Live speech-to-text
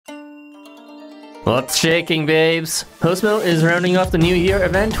What's shaking, babes? Housamo is rounding off the New Year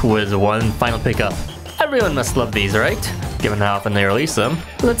event with one final pickup. Everyone must love these, right? Given how often they release them.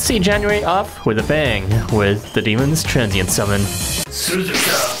 Let's see January off with a bang with the Demon's Transient summon.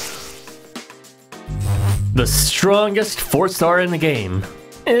 Suzuka! The strongest 4-star in the game.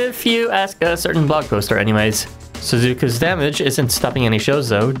 If you ask a certain blog poster anyways. Suzuka's damage isn't stopping any shows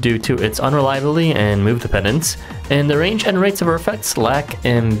though, due to its unreliability and move dependence, and the range and rates of her effects lack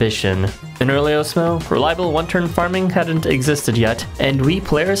ambition. In early Housamo, reliable one-turn farming hadn't existed yet, and we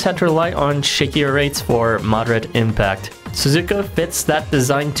players had to rely on shakier rates for moderate impact. Suzuka fits that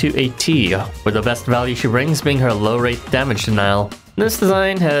design to a T, with the best value she brings being her low-rate damage denial. This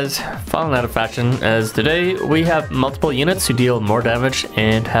design has fallen out of fashion, as today we have multiple units who deal more damage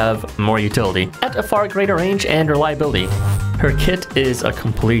and have more utility, at a far greater range and reliability. Her kit is a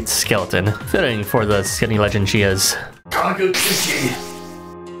complete skeleton, fitting for the skinny legend she is. Kagutsuchi!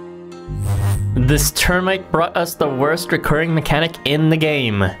 This termite brought us the worst recurring mechanic in the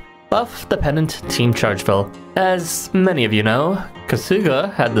game. Buff-dependent team charge fill. As many of you know,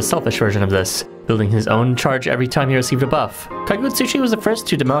 Kasuga had the selfish version of this, building his own charge every time he received a buff. Kagutsuchi was the first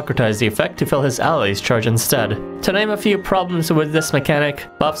to democratize the effect to fill his allies' charge instead. To name a few problems with this mechanic,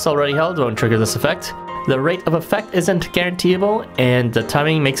 buffs already held won't trigger this effect, the rate of effect isn't guaranteeable, and the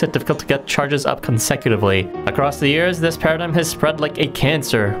timing makes it difficult to get charges up consecutively. Across the years, this paradigm has spread like a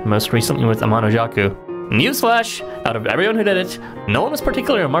cancer, most recently with Amanojaku. Newsflash! Out of everyone who did it, no one was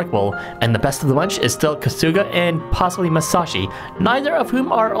particularly remarkable, and the best of the bunch is still Kasuga and possibly Masashi, neither of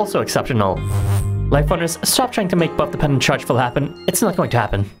whom are also exceptional. LifeWonders, stop trying to make buff-dependent charge fill happen. It's not going to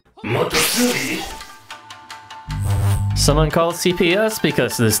happen. Motosumi! Someone calls CPS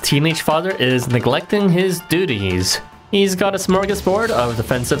because this teenage father is neglecting his duties. He's got a smorgasbord of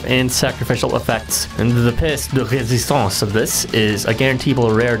defensive and sacrificial effects, and the pièce de résistance of this is a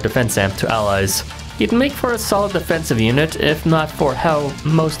guaranteeable rare defense amp to allies. He'd make for a solid defensive unit if not for how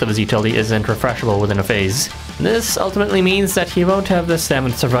most of his utility isn't refreshable within a phase. This ultimately means that he won't have the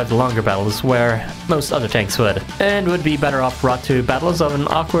stamina to survive the longer battles where most other tanks would, and would be better off brought to battles of an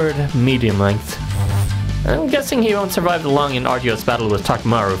awkward medium length. I'm guessing he won't survive the long and arduous battle with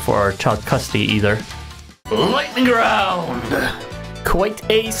Takamaru for child custody either. Lightning round! Quite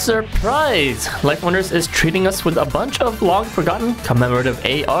a surprise! LifeWonders is treating us with a bunch of long-forgotten commemorative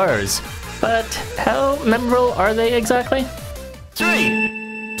ARs. But how memorable are they exactly?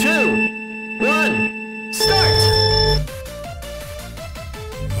 3, 2, 1, start!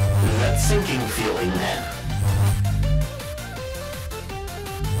 That sinking feeling.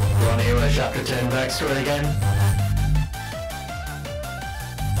 You want to hear my chapter 10 backstory again?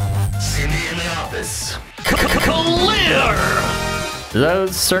 See me in the office. Clear!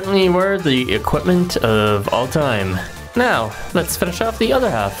 Those certainly were the equipment of all time. Now, let's finish off the other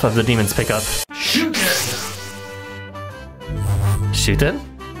half of the demon's pickup. Shuten! Shuten?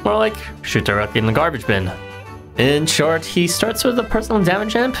 More like shoot directly in the garbage bin. In short, he starts with a personal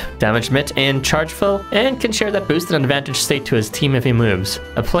damage amp, damage mitt, and charge fill, and can share that boosted advantage state to his team if he moves.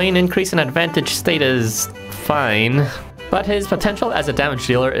 A plain increase in advantage state is fine, but his potential as a damage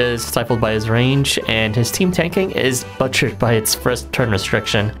dealer is stifled by his range, and his team tanking is butchered by its first turn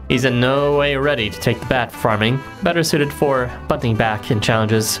restriction. He's in no way ready to take the bat farming, better suited for bunting back in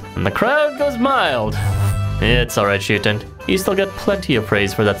challenges. And the crowd goes mild. It's alright, Shuten. You still get plenty of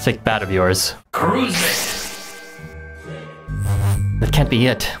praise for that thick bat of yours. Cruising! That can't be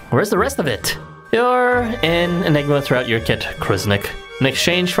it. Where's the rest of it? You're an enigma throughout your kit, Kresnik. In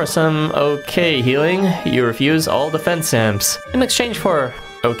exchange for some okay healing, you refuse all defense amps. In exchange for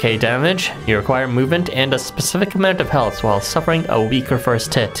okay damage, you require movement and a specific amount of health while suffering a weaker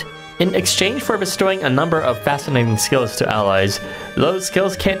first hit. In exchange for bestowing a number of fascinating skills to allies, those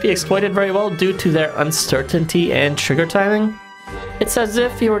skills can't be exploited very well due to their uncertainty and trigger timing. It's as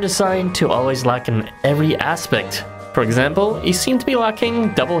if you were designed to always lack in every aspect. For example, you seem to be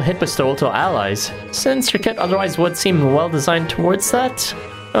lacking double hit bestowal to allies, since your kit otherwise would seem well designed towards that.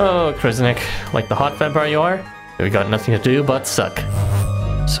 Oh, Kresnik, like the hot vampire you are, you've got nothing to do but suck.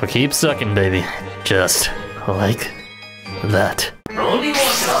 So keep sucking, baby. Just like that.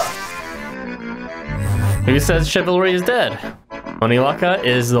 Oniwaka! Who says chivalry is dead? Oniwaka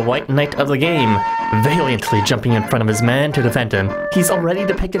is the white knight of the game, valiantly jumping in front of his man to defend him. He's already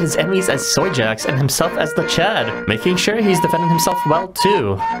depicted his enemies as soyjacks and himself as the Chad, making sure he's defending himself well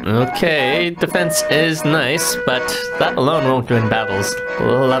too. Okay, defense is nice, but that alone won't win battles,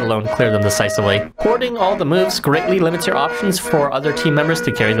 let alone clear them decisively. Hoarding all the moves greatly limits your options for other team members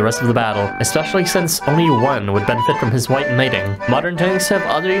to carry the rest of the battle, especially since only one would benefit from his white knighting. Modern tanks have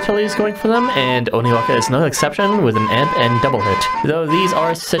other utilities going for them, and Oniwaka is no exception with an amp and double hit. though these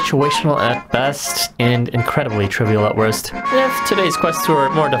are situational at best and incredibly trivial at worst. If today's quests were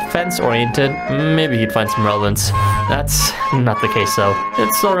more defense-oriented, maybe he'd find some relevance. That's not the case though.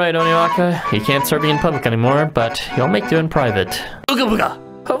 It's alright, Oniwaka. You can't start me in public anymore, but you'll make do in private. Ooga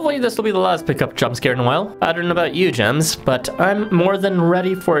booga! Hopefully this will be the last pickup jump scare in a while. I don't know about you, Gems, but I'm more than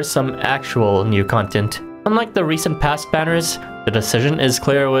ready for some actual new content. Unlike the recent past banners, the decision is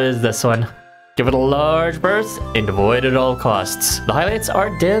clear with this one. Give it a large berth and avoid at all costs. The highlights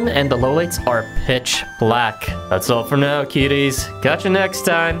are dim and the lowlights are pitch black. That's all for now, cuties. Catch you next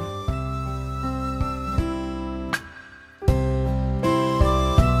time.